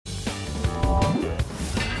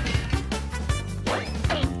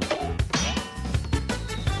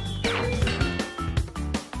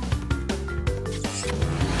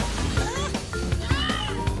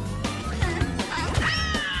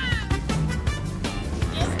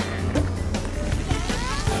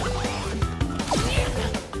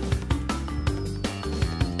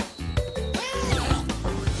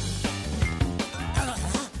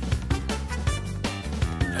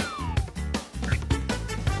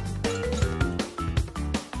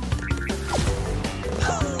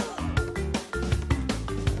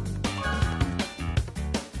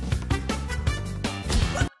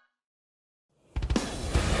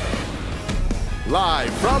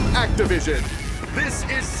Live from Activision, this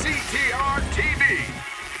is CTR-TV.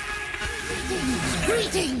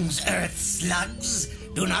 Greetings, Earth slugs.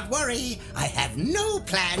 Do not worry, I have no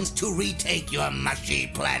plans to retake your mushy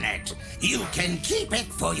planet. You can keep it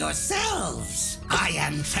for yourselves. I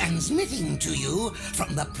am transmitting to you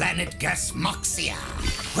from the planet Gasmoxia,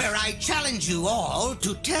 where I challenge you all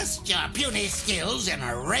to test your puny skills in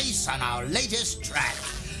a race on our latest track,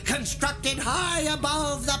 constructed high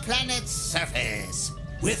above the planet's surface.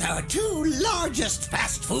 With our two largest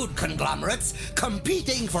fast food conglomerates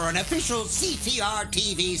competing for an official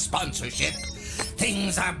CTR-TV sponsorship,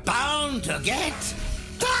 things are bound to get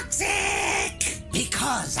toxic!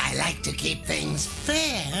 Because I like to keep things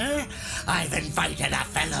fair, I've invited a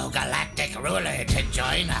fellow galactic ruler to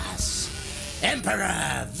join us.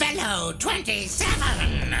 Emperor Velo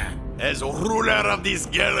 27! As ruler of this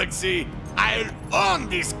galaxy, I'll own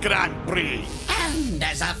this Grand Prix! And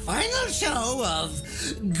as a final show of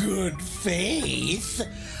good faith,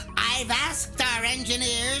 I've asked our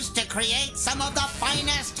engineers to create some of the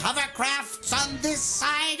finest hovercrafts on this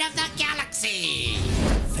side of the galaxy.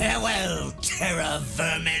 Farewell, Terra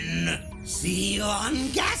Vermin. See you on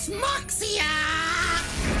Gasmoxia!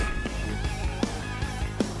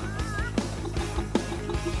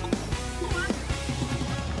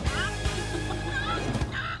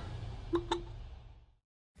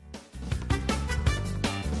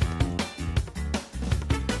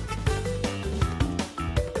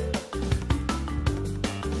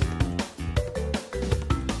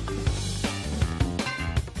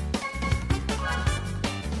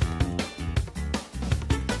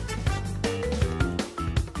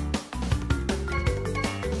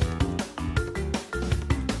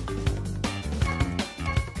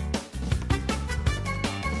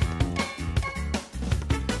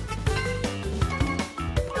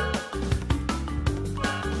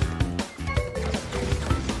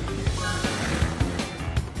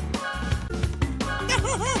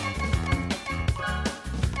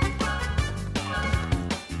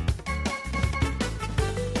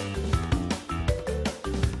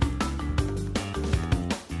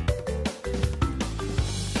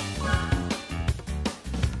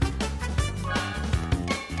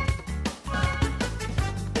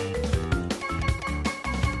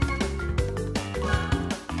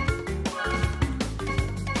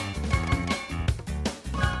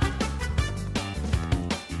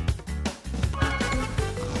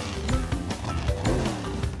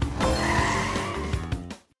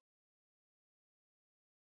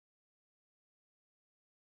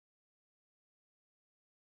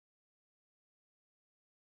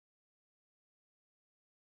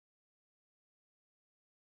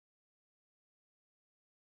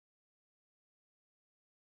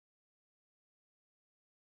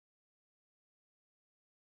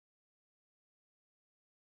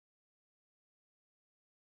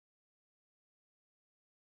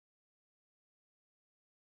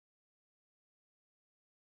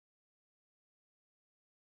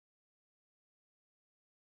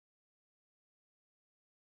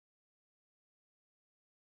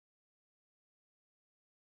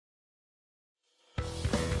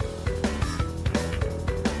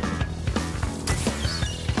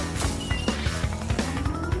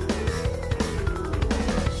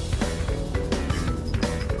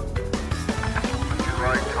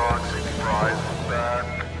 Toxic fries with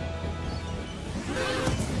that.